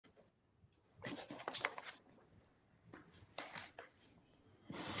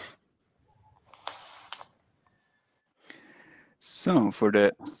So for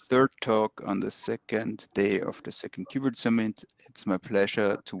the third talk on the second day of the second KubeVirt Summit, it's my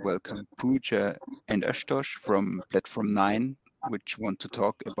pleasure to welcome Pooja and Ashutosh from Platform 9, which want to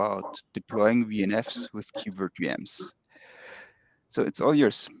talk about deploying VNFs with KubeVirt VMs. So it's all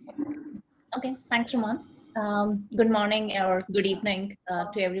yours. Okay, thanks, Roman. Good morning or good evening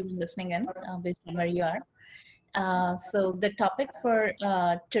to everyone listening in, based on where you are. So the topic for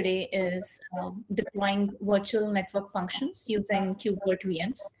today is deploying virtual network functions using KubeVirt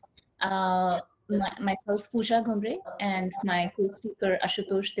VMs. Myself, Pooja Ghumre, and my co-speaker,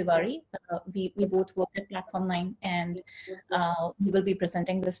 Ashutosh Tiwari, we both work at Platform 9, and we will be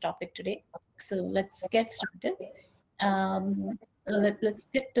presenting this topic today. So let's get started. Let's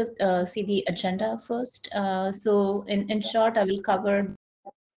get to see the agenda first. So in short, I will cover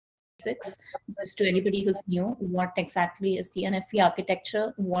basics, just to anybody who's new, what exactly is the NFV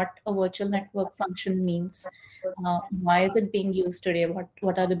architecture, what a virtual network function means, why is it being used today,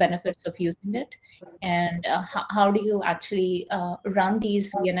 what are the benefits of using it, and how do you actually run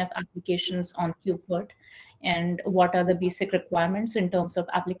these VNF applications on KubeVirt, and what are the basic requirements in terms of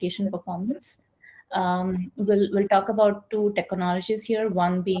application performance. We'll talk about two technologies here,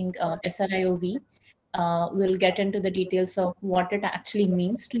 one being SRIOV. We'll get into the details of what it actually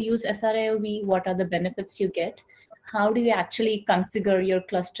means to use SRIOV, what are the benefits you get, how do you actually configure your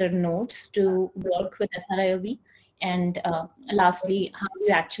cluster nodes to work with SRIOV, and lastly, how do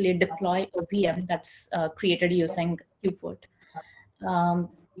you actually deploy a VM that's created using KubeVirt.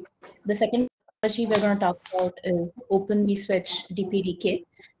 The second technology we're going to talk about is Open vSwitch DPDK.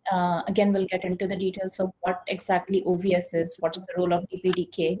 Again, we'll get into the details of what exactly OVS is, what's the role of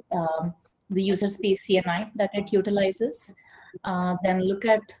DPDK, the user space CNI that it utilizes, then look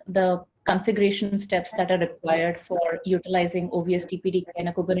at the configuration steps that are required for utilizing OVS DPDK in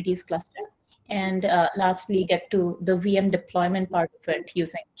a Kubernetes cluster, and lastly, get to the VM deployment part of it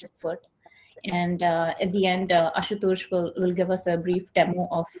using KubeVirt. And at the end, Ashutosh will give us a brief demo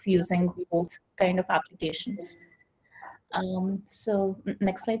of using both kind of applications. So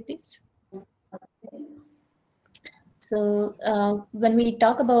next slide, please. So when we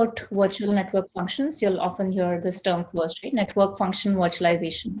talk about virtual network functions, you'll often hear this term first, right? Network function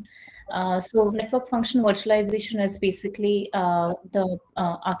virtualization. So network function virtualization is basically the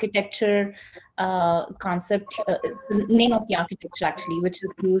architecture concept, it's the name of the architecture actually, which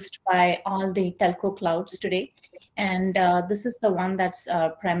is used by all the telco clouds today. And this is the one that's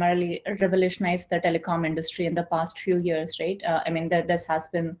primarily revolutionized the telecom industry in the past few years, right? I mean, this has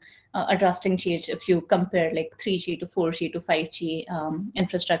been a drastic change if you compare like 3G to 4G to 5G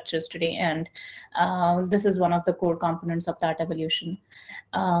infrastructures today. And this is one of the core components of that evolution.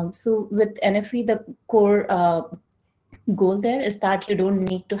 So with NFV, the core goal there is that you don't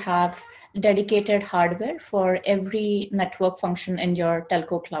need to have dedicated hardware for every network function in your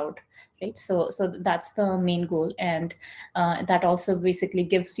telco cloud. Right, so that's the main goal, and that also basically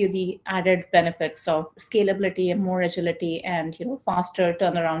gives you the added benefits of scalability and more agility, and faster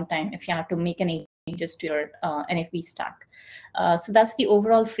turnaround time if you have to make any changes to your NFV stack. So that's the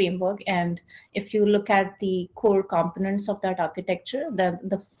overall framework, and if you look at the core components of that architecture,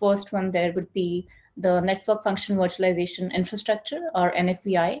 the first one there would be the network function virtualization infrastructure, or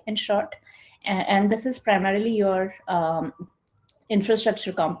NFVI in short, and this is primarily your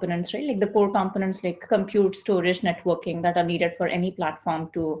infrastructure components, right? Like the core components like compute, storage, networking that are needed for any platform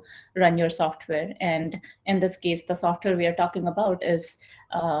to run your software. And in this case, the software we are talking about is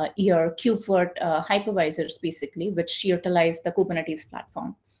your KubeVirt hypervisors, basically, which utilize the Kubernetes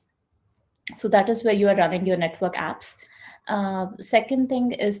platform. So that is where you are running your network apps. Second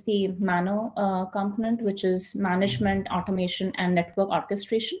thing is the MANO component, which is management, automation, and network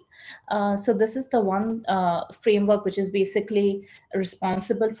orchestration. So this is the one framework which is basically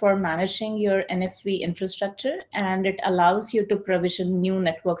responsible for managing your NFV infrastructure, and it allows you to provision new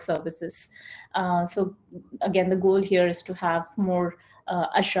network services. So again, the goal here is to have more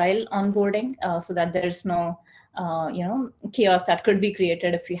agile onboarding so that there's no chaos that could be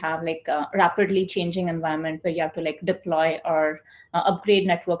created if you have like a rapidly changing environment where you have to like deploy or upgrade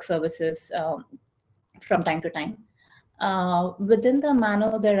network services from time to time. Within the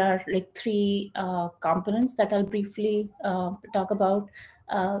MANO, there are like three components that I'll briefly talk about.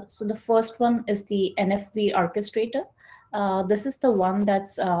 So the first one is the NFV orchestrator. This is the one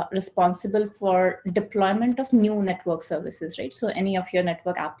that's responsible for deployment of new network services, right? So any of your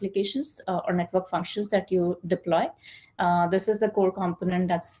network applications or network functions that you deploy, this is the core component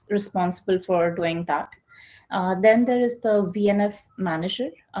that's responsible for doing that. Then there is the VNF manager.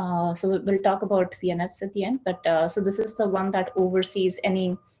 So we'll talk about VNFs at the end, but so this is the one that oversees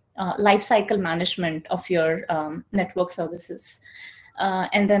any lifecycle management of your network services.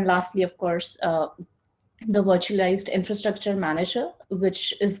 And then lastly, of course, the virtualized infrastructure manager,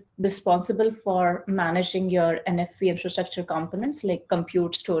 which is responsible for managing your NFV infrastructure components like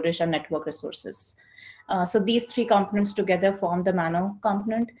compute, storage, and network resources. So these three components together form the Mano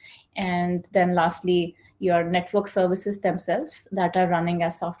component. And then lastly, your network services themselves that are running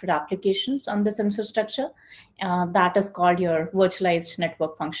as software applications on this infrastructure, that is called your virtualized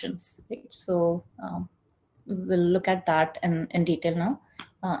network functions. Right? So we'll look at that in detail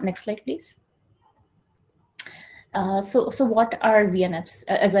now. Next slide, please. So what are VNFs?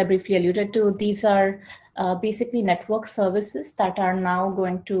 As I briefly alluded to, these are basically network services that are now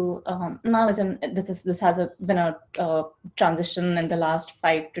going to this has been a transition in the last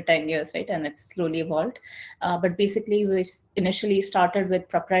 5 to 10 years, right? And it's slowly evolved. But basically, we initially started with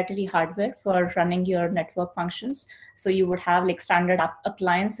proprietary hardware for running your network functions. So you would have like standard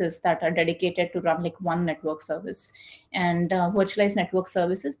appliances that are dedicated to run like one network service. And virtualized network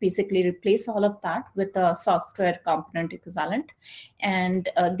services basically replace all of that with a software component equivalent. And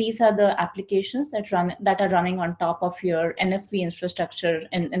these are the applications that are running on top of your NFV infrastructure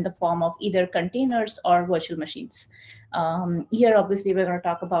in the form of either containers or virtual machines. Here, obviously, we're going to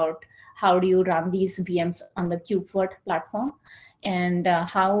talk about how do you run these VMs on the KubeVirt platform, and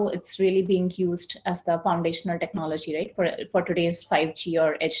how it's really being used as the foundational technology, right, for today's 5G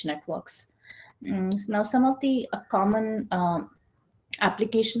or edge networks. So now, some of the common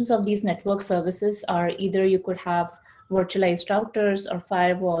applications of these network services are either you could have virtualized routers or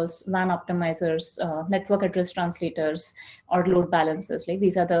firewalls, WAN optimizers, network address translators, or load balancers. Like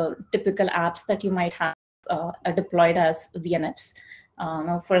these are the typical apps that you might have deployed as VNFs.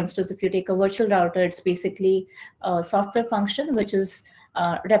 Now, for instance, if you take a virtual router, it's basically a software function which is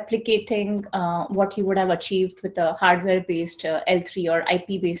replicating what you would have achieved with a hardware-based L3 or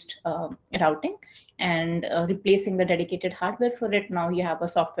IP-based routing, and replacing the dedicated hardware for it. Now you have a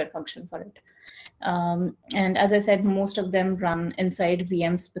software function for it. And as I said, most of them run inside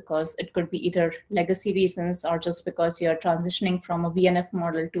VMs because it could be either legacy reasons or just because you're transitioning from a VNF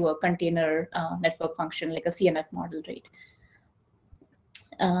model to a container network function like a CNF model, right?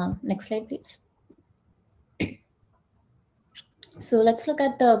 Next slide, please. So let's look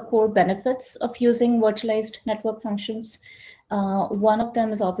at the core benefits of using virtualized network functions. One of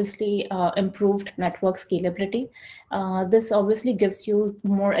them is obviously improved network scalability. This obviously gives you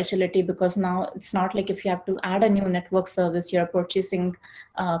more agility because now it's not like if you have to add a new network service, you're purchasing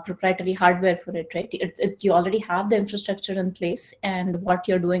proprietary hardware for it, right? You already have the infrastructure in place, and what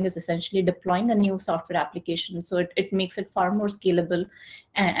you're doing is essentially deploying a new software application. So it makes it far more scalable,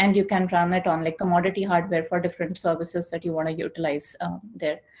 and you can run it on like commodity hardware for different services that you want to utilize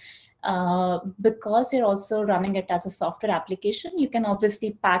there. Because you're also running it as a software application, you can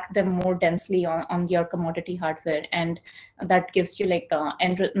obviously pack them more densely on your commodity hardware, and that gives you like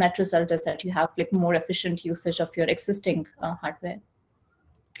net result is that you have like more efficient usage of your existing hardware.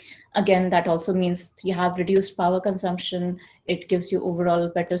 Again, that also means you have reduced power consumption. It gives you overall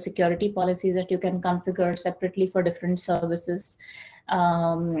better security policies that you can configure separately for different services.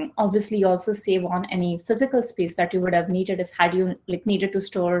 Obviously, you also save on any physical space that you would have needed if had you like needed to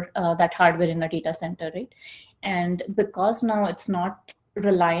store that hardware in a data center, right? And because now it's not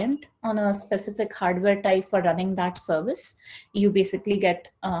reliant on a specific hardware type for running that service, you basically get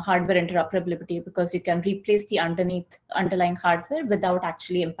hardware interoperability because you can replace the underlying hardware without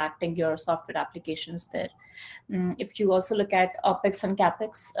actually impacting your software applications there. If you also look at OpEx and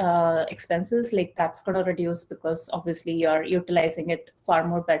CapEx expenses, like that's going to reduce because obviously you're utilizing it far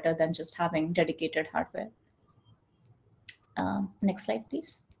more better than just having dedicated hardware. Next slide,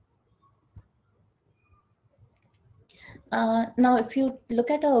 please. Now, if you look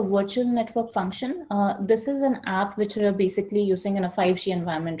at a virtual network function, this is an app which we're basically using in a 5G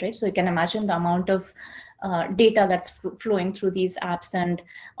environment, right? So you can imagine the amount of data that's flowing through these apps, and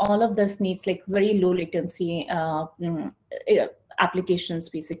all of this needs like very low latency applications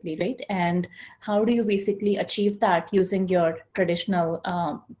basically, right? And how do you basically achieve that using your traditional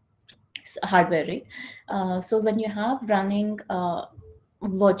hardware, right? So when you have running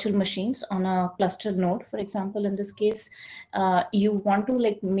virtual machines on a clustered node, for example, in this case, you want to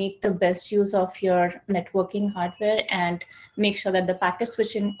like make the best use of your networking hardware and make sure that the packet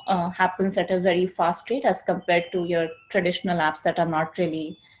switching happens at a very fast rate as compared to your traditional apps that are not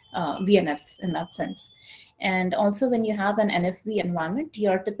really VNFs in that sense. And also when you have an NFV environment,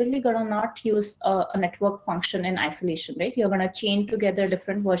 you're typically going to not use a network function in isolation, right? You're going to chain together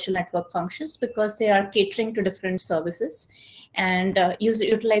different virtual network functions because they are catering to different services. And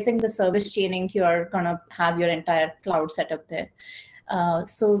utilizing the service chaining, you're going to have your entire cloud setup there.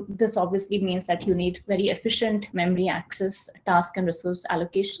 So this obviously means that you need very efficient memory access, task and resource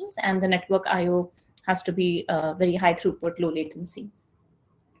allocations, and the network I/O has to be very high throughput, low latency.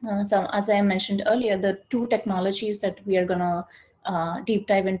 So as I mentioned earlier, the two technologies that we are going to deep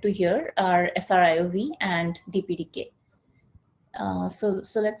dive into here are SRIOV and DPDK. So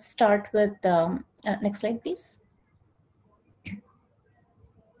let's start with next slide, please.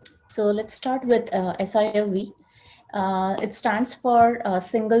 So let's start with SRIOV. It stands for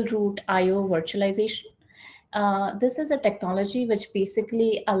single root I/O virtualization. This is a technology which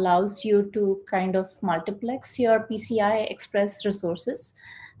basically allows you to kind of multiplex your PCI Express resources.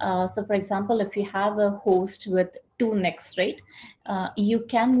 So for example, if you have a host with 2 NICs, right, you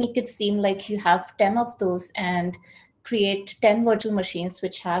can make it seem like you have 10 of those and create 10 virtual machines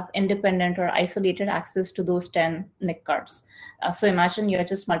which have independent or isolated access to those 10 NIC cards. So imagine you're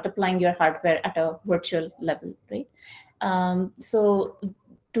just multiplying your hardware at a virtual level, right? So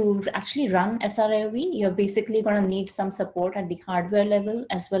to actually run SRIOV, you're basically going to need some support at the hardware level,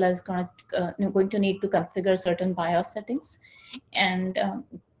 as well as you're going to need to configure certain BIOS settings and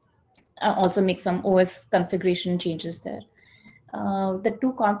also make some OS configuration changes there. The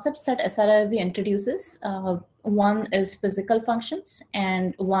two concepts that SRIOV introduces, one is physical functions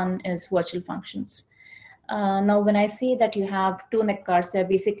and one is virtual functions. Now, when I say that you have 2 NIC cards, they're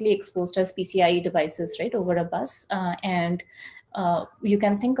basically exposed as PCIe devices, right, over a bus. And you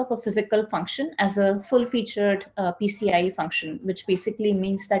can think of a physical function as a full-featured PCIe function, which basically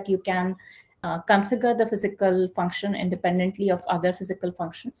means that you can configure the physical function independently of other physical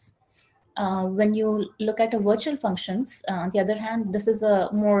functions. When you look at a virtual functions, on the other hand, this is a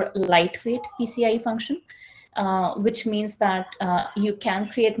more lightweight PCIe function, which means that you can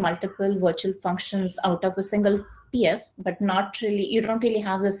create multiple virtual functions out of a single PF, but you don't really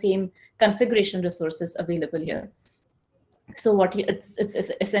have the same configuration resources available here. So it's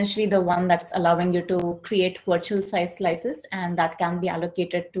essentially the one that's allowing you to create virtual size slices, and that can be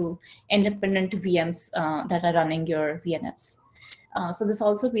allocated to independent VMs that are running your VNFs. So this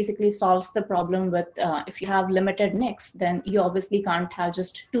also basically solves the problem with if you have limited NICs, then you obviously can't have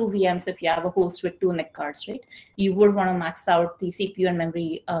just 2 VMs if you have a host with 2 NIC cards, right? You would want to max out the CPU and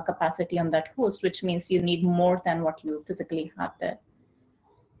memory capacity on that host, which means you need more than what you physically have there.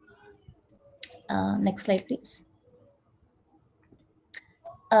 Next slide, please.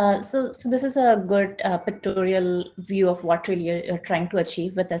 So this is a good pictorial view of what really you're trying to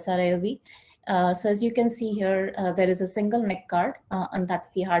achieve with SRIOV. So as you can see here, there is a single NIC card, and that's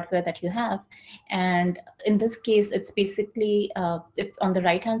the hardware that you have. And in this case, it's basically, if on the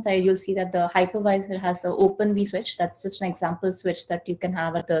right-hand side, you'll see that the hypervisor has an open vSwitch. That's just an example switch that you can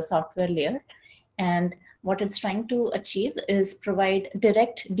have at the software layer. And what it's trying to achieve is provide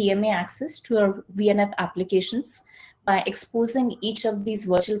direct DMA access to our VNF applications by exposing each of these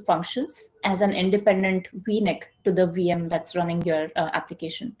virtual functions as an independent VNIC to the VM that's running your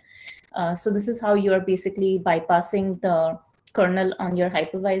application. So this is how you are basically bypassing the kernel on your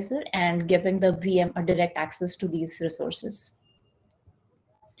hypervisor and giving the VM a direct access to these resources.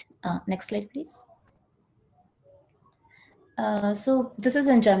 Next slide, please. So this is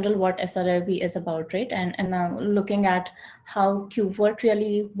in general what SRIOV is about, right? And now looking at how KubeVirt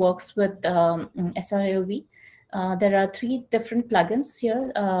really works with SRIOV. There are 3 different plugins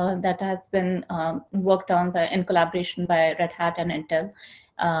here that have been worked on in collaboration by Red Hat and Intel.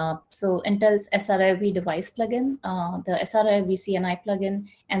 So Intel's SRIOV device plugin, the SRIOV CNI plugin,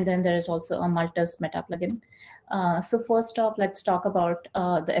 and then there is also a Multus Meta plugin. So first off, let's talk about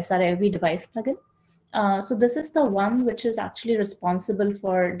the SRIOV device plugin. So this is the one which is actually responsible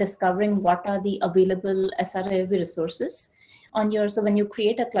for discovering what are the available SRIOV resources on your. So when you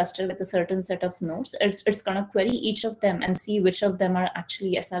create a cluster with a certain set of nodes, it's going to query each of them and see which of them are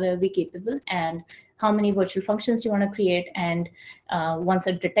actually SRIOV capable and how many virtual functions you want to create. And once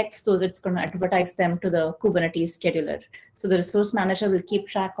it detects those, it's going to advertise them to the Kubernetes scheduler. So the resource manager will keep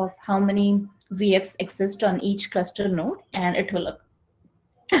track of how many VFs exist on each cluster node, and it will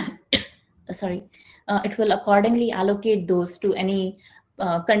it will accordingly allocate those to any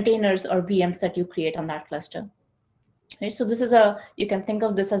containers or VMs that you create on that cluster. Right, so this is you can think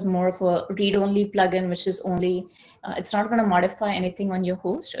of this as more of a read-only plugin, which is only, it's not going to modify anything on your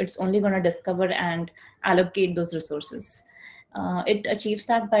host. It's only going to discover and allocate those resources. It achieves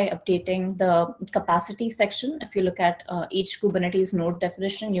that by updating the capacity section. If you look at each Kubernetes node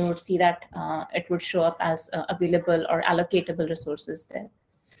definition, you would see that it would show up as available or allocatable resources there.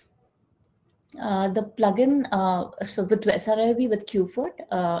 The plugin, so with SRIOV with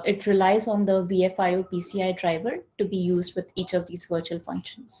KubeVirt, it relies on the VFIO PCI driver to be used with each of these virtual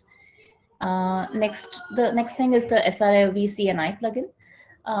functions. The next thing is the SRIOV CNI plugin.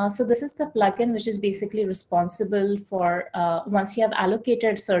 So this is the plugin which is basically responsible for once you have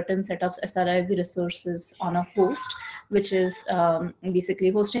allocated certain set of SRIOV resources on a host, which is basically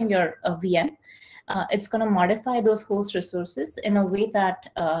hosting your VM. It's going to modify those host resources in a way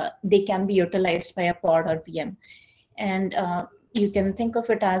that they can be utilized by a pod or VM. And you can think of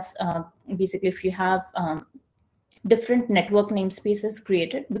it as basically if you have different network namespaces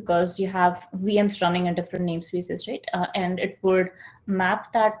created because you have VMs running in different namespaces, right? And it would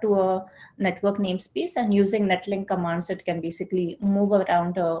map that to a network namespace, and using netlink commands, it can basically move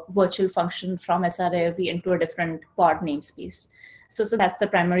around a virtual function from SRIOV into a different pod namespace. So that's the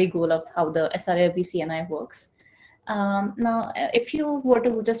primary goal of how the SRIOV CNI works. Now, if you were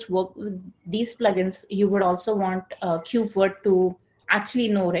to just work with these plugins, you would also want KubeVirt to actually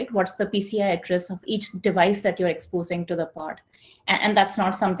know, right, what's the PCI address of each device that you're exposing to the pod. And that's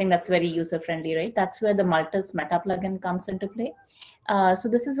not something that's very user-friendly, right? That's where the Multus meta plugin comes into play. So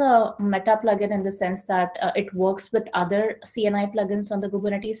this is a meta plugin in the sense that it works with other CNI plugins on the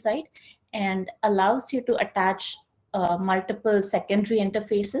Kubernetes side and allows you to attach multiple secondary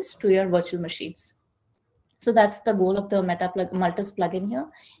interfaces to your virtual machines. So that's the goal of the Multus plugin here.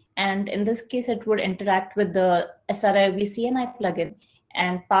 And in this case, it would interact with the SRIOV CNI plugin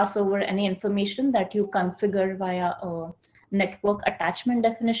and pass over any information that you configure via a network attachment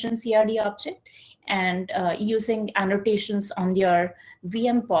definition CRD object. And using annotations on your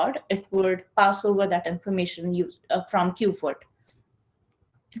VM pod, it would pass over that information from KubeVirt.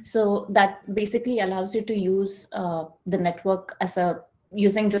 So that basically allows you to use the network as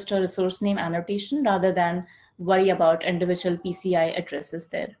using just a resource name annotation rather than worry about individual PCI addresses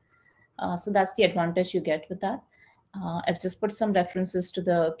there. So that's the advantage you get with that. I've just put some references to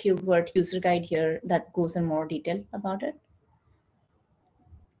the KubeVirt user guide here that goes in more detail about it.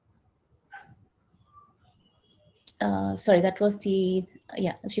 Sorry, that was the,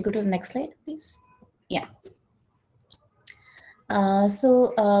 yeah, if you go to the next slide, please. Yeah.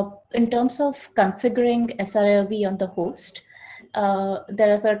 So in terms of configuring SRIOV on the host,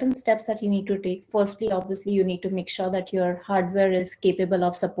 there are certain steps that you need to take. Firstly, obviously, you need to make sure that your hardware is capable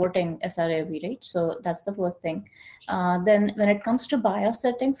of supporting SRIOV, right? So that's the first thing. Then when it comes to BIOS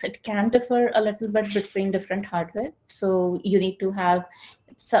settings, it can differ a little bit between different hardware. So you need to have,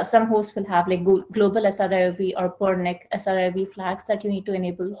 some hosts will have like global SRIOV or per NIC SRIOV flags that you need to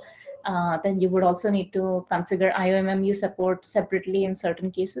enable. Then you would also need to configure IOMMU support separately in certain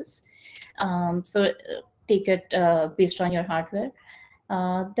cases. So take it based on your hardware.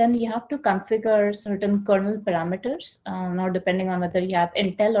 Then you have to configure certain kernel parameters. Now, depending on whether you have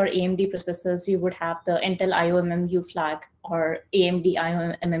Intel or AMD processors, you would have the Intel IOMMU flag or AMD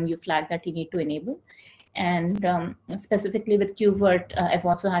IOMMU flag that you need to enable. And specifically with KubeVirt, I've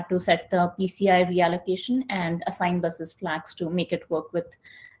also had to set the PCI reallocation and assign buses flags to make it work with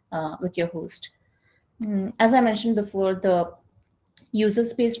your host. As I mentioned before, the user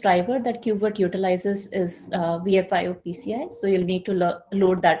space driver that KubeVirt utilizes is VFIO PCI. So you'll need to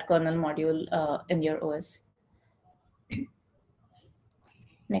load that kernel module in your OS.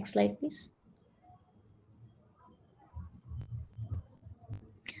 Next slide, please.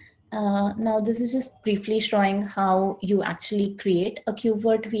 Now, this is just briefly showing how you actually create a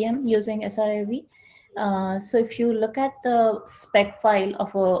KubeVirt VM using SRIOV. So if you look at the spec file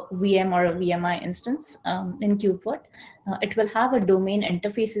of a VM or a VMI instance in KubeVirt, it will have a domain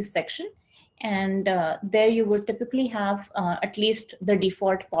interfaces section. And there you would typically have at least the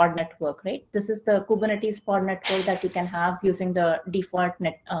default pod network, right? This is the Kubernetes pod network that you can have using the default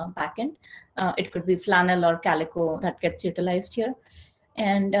backend. It could be Flannel or Calico that gets utilized here.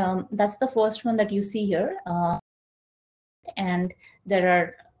 And that's the first one that you see here. And there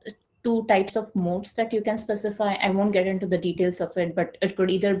are two types of modes that you can specify. I won't get into the details of it, but it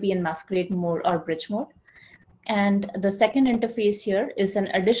could either be in masquerade mode or bridge mode. And the second interface here is an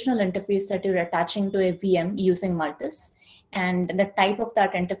additional interface that you're attaching to a VM using Multus. And the type of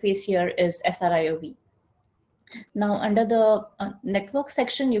that interface here is SRIOV. Now, under the network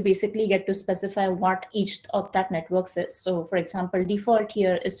section, you basically get to specify what each of that networks is. So for example, default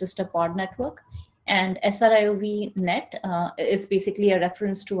here is just a pod network. And SRIOV net is basically a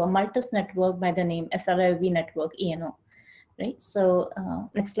reference to a Multus network by the name SRIOV network ENO, right? So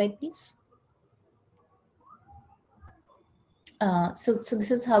next slide, please. So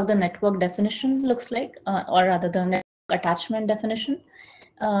this is how the network definition looks like, or rather the network attachment definition.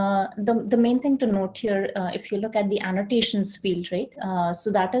 The main thing to note here, if you look at the annotations field, right?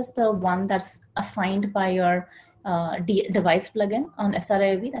 So that is the one that's assigned by your device plugin on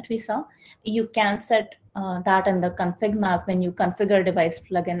SRIOV that we saw. You can set that in the config map, when you configure device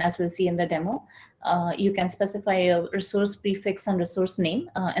plugin, as we'll see in the demo, you can specify a resource prefix and resource name.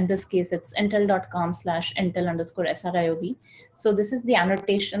 In this case, it's intel.com/intel_sriov. So this is the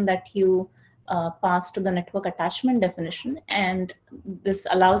annotation that you pass to the network attachment definition. And this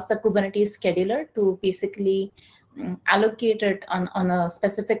allows the Kubernetes scheduler to basically allocate it on a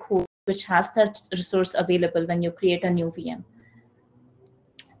specific host which has that resource available when you create a new VM.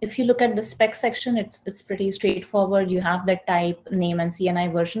 If you look at the spec section, it's pretty straightforward. You have the type, name, and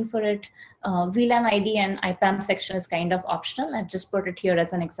CNI version for it. VLAN ID and IPAM section is kind of optional. I've just put it here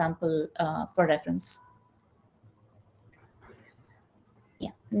as an example for reference.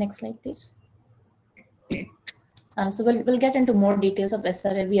 Yeah, next slide, please. So we'll get into more details of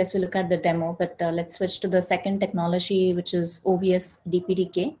SRLV as we look at the demo, but let's switch to the second technology, which is OVS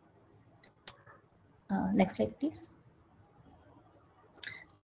DPDK. Next slide, please.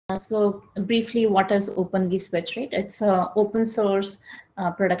 So briefly, what is Open vSwitch, right? It's an open source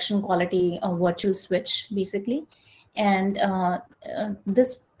production quality virtual switch, basically. And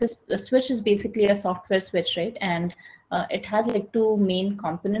this switch is basically a software switch, right? And it has like two main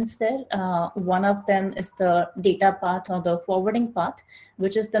components there. One of them is the data path or the forwarding path,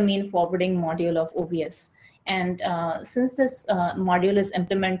 which is the main forwarding module of OVS. And since this module is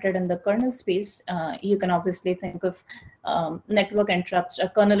implemented in the kernel space, you can obviously think of network interrupts or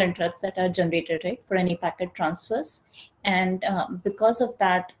kernel interrupts that are generated, right, for any packet transfers. And because of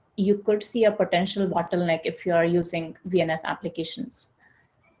that, you could see a potential bottleneck if you are using VNF applications.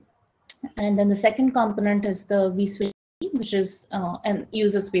 And then the second component is the vSwitch, which is an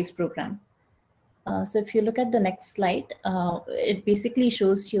user space program. So if you look at the next slide, it basically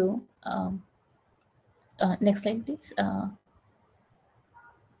shows you, next slide, please.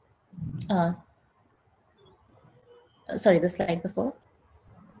 Sorry, the slide before.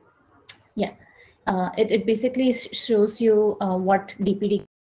 Yeah, it basically shows you what DPDK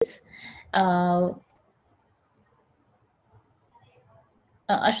is.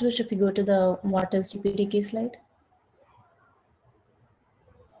 Ashutosh, if you go to the what is DPDK slide.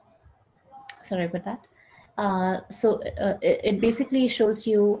 Sorry about that. So it basically shows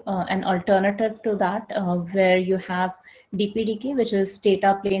you an alternative to that, where you have DPDK, which is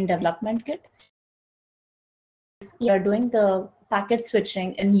Data Plane Development Kit. You're doing the packet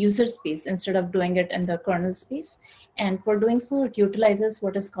switching in user space instead of doing it in the kernel space. And for doing so, it utilizes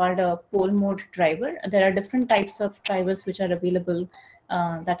what is called a pole mode driver. There are different types of drivers which are available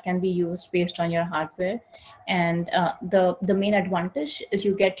that can be used based on your hardware. And the main advantage is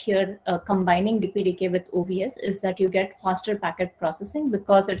you get here combining DPDK with OVS is that you get faster packet processing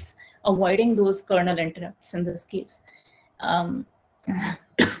because it's avoiding those kernel interrupts in this case.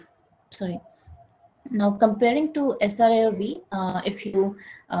 Sorry. Now, comparing to SRIOV, if you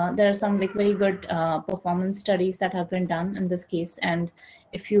there are some like very good performance studies that have been done in this case, and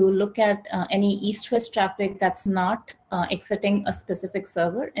if you look at any east-west traffic that's not exiting a specific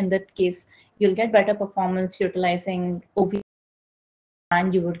server, in that case, you'll get better performance utilizing OV,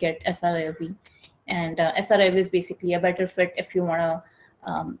 and you would get SRIOV. And SRIOV is basically a better fit if you want to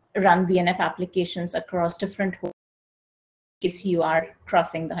run VNF applications across different hosts in case you are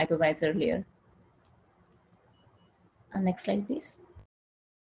crossing the hypervisor layer. Next slide, please.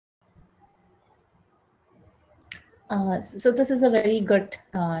 So this is a very good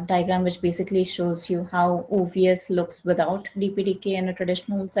diagram which basically shows you how OVS looks without DPDK in a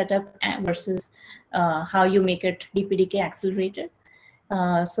traditional setup versus how you make it DPDK accelerated.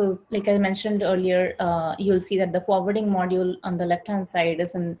 So like I mentioned earlier, you'll see that the forwarding module on the left-hand side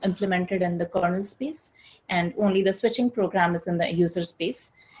is implemented in the kernel space, and only the switching program is in the user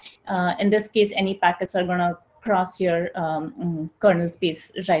space. In this case, any packets are going to cross your kernel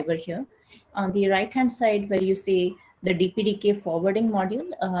space driver here. On the right-hand side, where you see the DPDK forwarding module,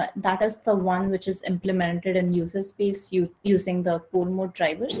 that is the one which is implemented in user space using the pole mode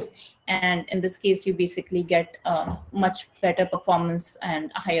drivers. And in this case, you basically get much better performance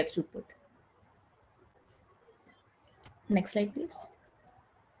and a higher throughput. Next slide, please.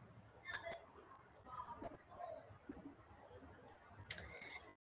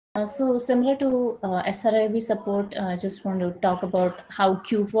 So similar to SRIV support, I just want to talk about how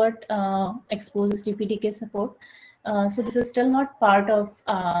KubeVirt exposes DPDK support. So this is still not part of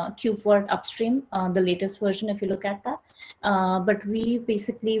KubeVirt upstream, the latest version, if you look at that. But we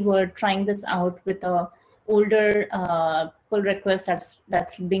basically were trying this out with a older pull request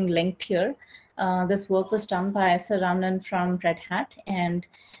that's being linked here. This work was done by Saranan from Red Hat, and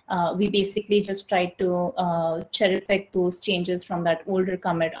we basically just tried to cherry pick those changes from that older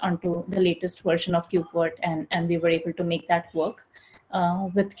commit onto the latest version of KubeVirt, and we were able to make that work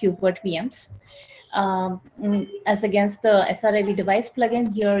with KubeVirt VMs. As against the SRIV device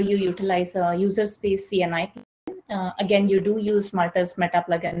plugin, here you utilize a user space CNI. Again, you do use Marta's meta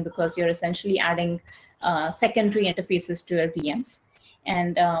plugin because you're essentially adding secondary interfaces to your VMs.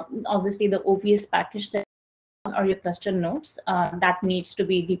 And obviously the OVS package that or your cluster nodes, that needs to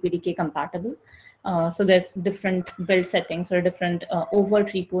be DPDK compatible. So there's different build settings or different overt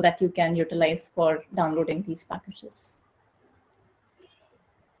repo that you can utilize for downloading these packages.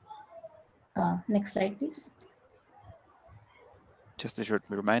 Next slide, please. Just a short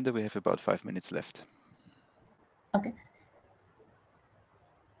reminder, we have about 5 minutes left. Okay.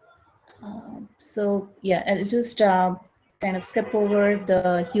 So yeah, I'll just kind of skip over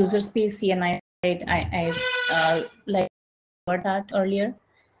the user space CNI. I like that earlier.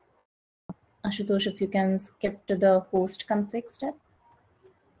 Ashutosh, if you can skip to the host config step.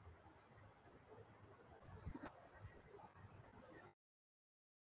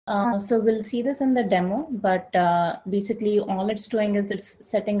 So we'll see this in the demo, but basically all it's doing is it's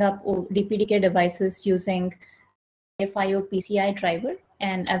setting up DPDK devices using FIO PCI driver.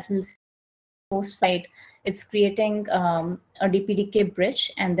 And as we'll see on the host side, it's creating a DPDK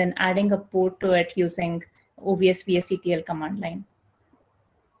bridge and then adding a port to it using OVS VSCTL command line.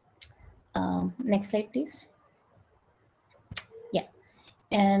 Next slide, please. Yeah.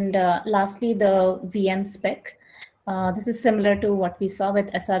 And lastly, the VM spec. This is similar to what we saw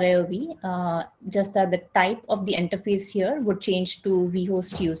with SRIOV, just that the type of the interface here would change to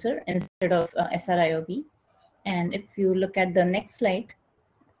vhost user instead of SRIOV. And if you look at the next slide,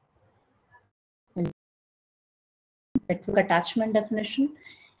 network attachment definition.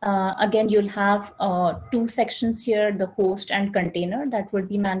 Again, you'll have two sections here, the host and container, that would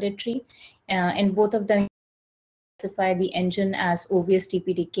be mandatory. In both of them, specify the engine as OVS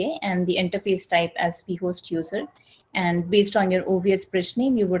DPDK and the interface type as vhost user. And based on your OVS bridge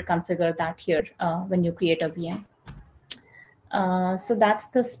name, you would configure that here when you create a VM. So that's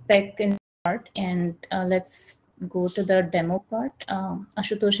the spec in part. And let's go to the demo part.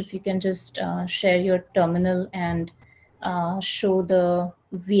 Ashutosh, if you can just share your terminal and show the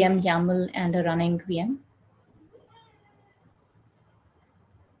VM YAML and a running VM.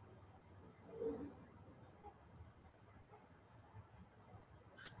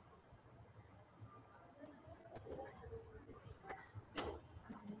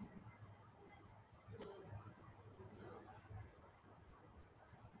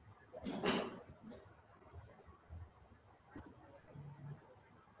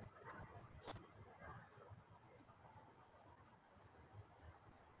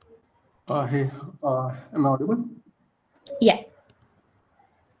 Hey, am I audible? Yeah.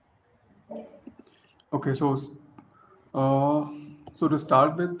 Okay, so to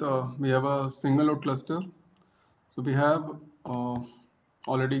start with, we have a single node cluster. So we have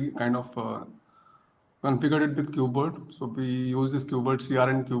already kind of configured it with KubeVirt. So we use this KubeVirt CR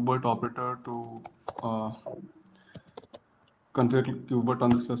and KubeVirt operator to configure KubeVirt on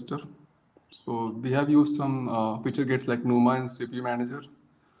this cluster. So we have used some feature gates like NUMA and CPU manager.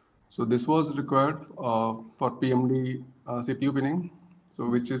 So this was required for PMD CPU pinning, so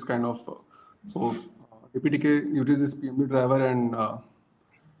which is kind of DPDK uses this PMD driver and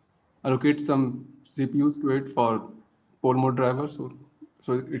allocates some CPUs to it for pole mode driver. So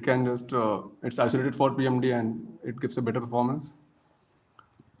it can just it's isolated for PMD and it gives a better performance.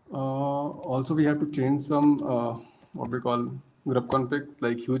 Also, we have to change some what we call grub config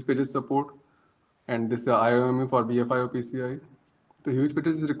like huge pages support, and this IOMU for VFIO PCI. The huge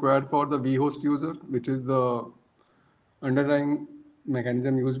pages is required for the vhost user, which is the underlying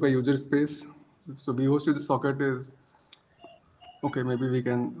mechanism used by user space. So vhost user socket is, okay, maybe we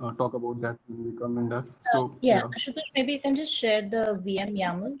can talk about that when we come in that. So yeah, Ashutosh, maybe you can just share the VM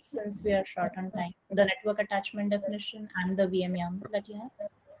YAML since we are short on time, the network attachment definition and the VM YAML that you have.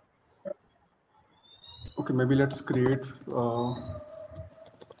 Okay, maybe let's create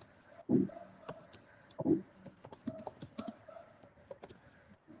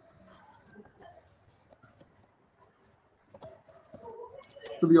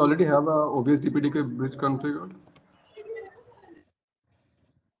so we already have a OVS DPDK bridge configured.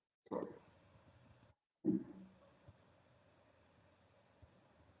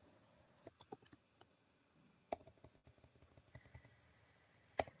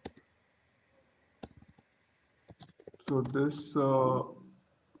 So this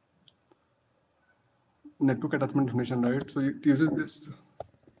network attachment definition, right? So it uses this.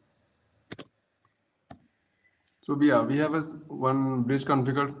 So we have one bridge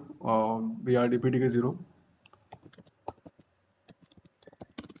configured via DPDK0.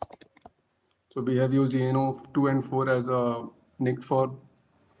 So we have used ENO 2 and 4 as a NIC for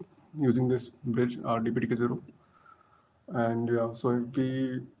using this bridge, DPTK0. And yeah, so if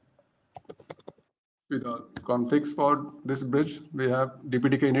we with the configs for this bridge, we have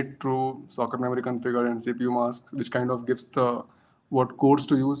DPTK init through socket memory configure and CPU mask, which kind of gives the what codes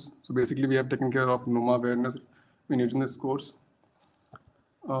to use. So basically, we have taken care of NUMA awareness when using this course.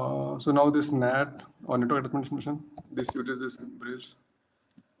 So now this NAT or network attachment mission, this uses this bridge.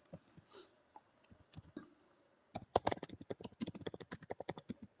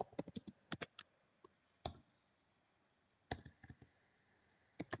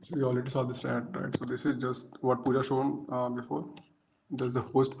 So we already saw this NAT, right? So this is just what Pooja shown before. There's the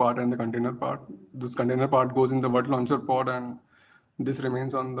host part and the container part. This container part goes in the Virt launcher pod, and this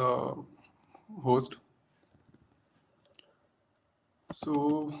remains on the host.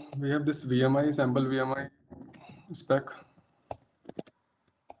 So we have this VMI, sample VMI spec.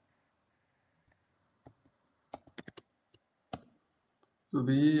 So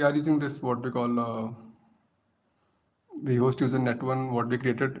we are using this what we call the host user net1, what we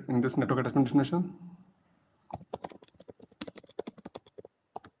created in this network attachment destination.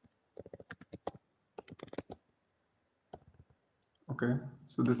 Okay,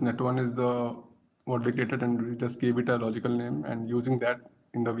 so this net1 is the what we created, and we just gave it a logical name, and using that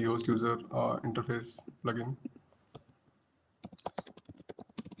in the vhost user interface plugin.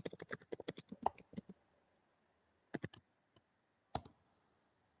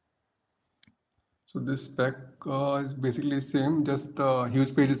 So this spec is basically the same, just the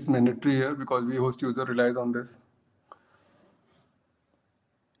huge page is mandatory here because vhost user relies on this.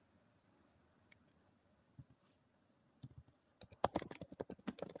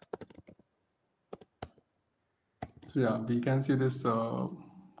 So yeah, we can see this test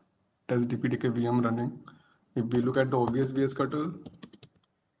DPTK VM running. If we look at the obvious vsctl,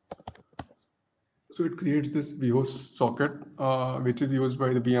 so it creates this vhost socket, which is used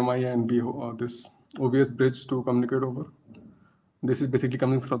by the VMI and this OVS bridge to communicate over. This is basically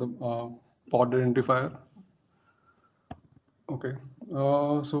coming from the pod identifier. Okay,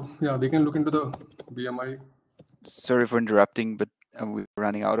 so yeah, we can look into the VMI. Sorry for interrupting, but we're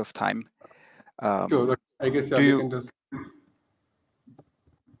running out of time. Sure, I guess yeah, we can just.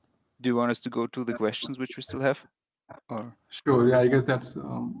 Do you want us to go to the questions which we still have? Or? Sure, yeah, I guess that's,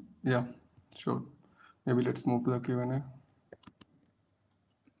 yeah, sure. Maybe let's move to the Q&A.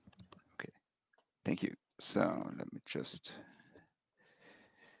 Okay, thank you. So let me just,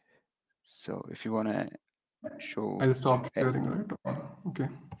 so if you want to show. I'll stop sharing, right? Okay.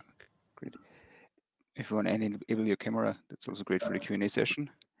 Great. If you want to enable your camera, that's also great for the Q&A session.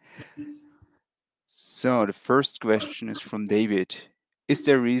 So the first question is from David. Is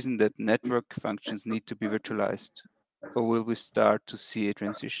there a reason that network functions need to be virtualized? Or will we start to see a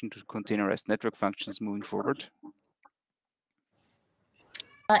transition to containerized network functions moving forward?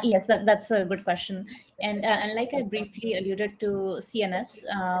 Yes, that's a good question. And like I briefly alluded to CNFs,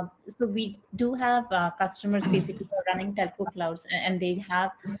 so we do have customers basically who are running telco clouds, and they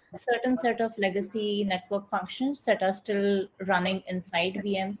have certain set of legacy network functions that are still running inside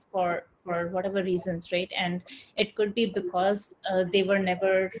VMs for whatever reasons, right? And it could be because they were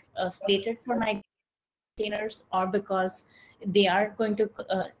never slated for containers, or because they are going to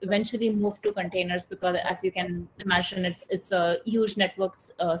eventually move to containers, because as you can imagine, it's a huge network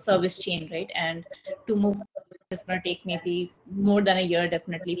service chain, right? And to move it's going to take maybe more than a year,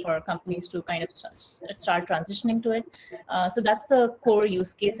 definitely, for companies to kind of start transitioning to it. So that's the core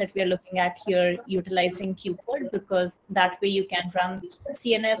use case that we are looking at here, utilizing KubeVirt, because that way you can run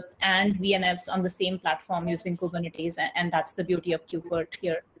CNFs and VNFs on the same platform using Kubernetes, and that's the beauty of KubeVirt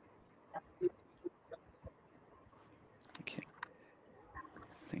here. Okay.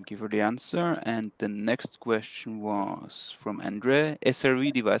 Thank you for the answer. And the next question was from Andre.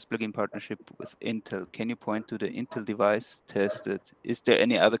 SRV device plugin partnership with Intel. Can you point to the Intel device tested? Is there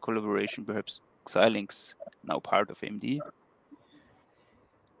any other collaboration, perhaps Xilinx, now part of AMD?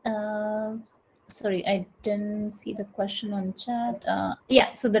 Sorry, I didn't see the question on chat.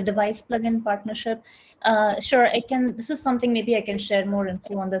 Yeah, so the device plugin partnership. Sure, I can. This is something maybe I can share more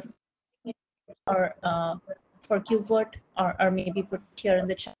info on this, or for KubeVirt, or maybe put here in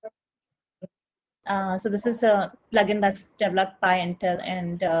the chat. So this is a plugin that's developed by Intel,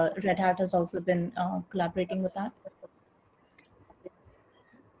 and Red Hat has also been collaborating with that.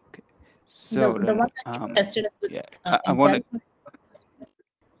 Okay. So the one that I tested is with I want to.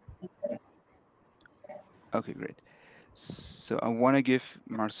 Okay, great. So I want to give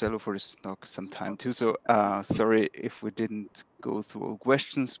Marcelo for this talk some time too. So sorry if we didn't go through all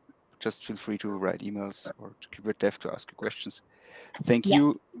questions. Just feel free to write emails or to KubeVirt Dev to ask you questions. Thank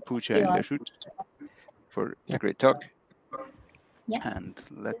you, Pooja and Ashut, for the great talk. Yeah. And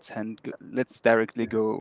let's directly go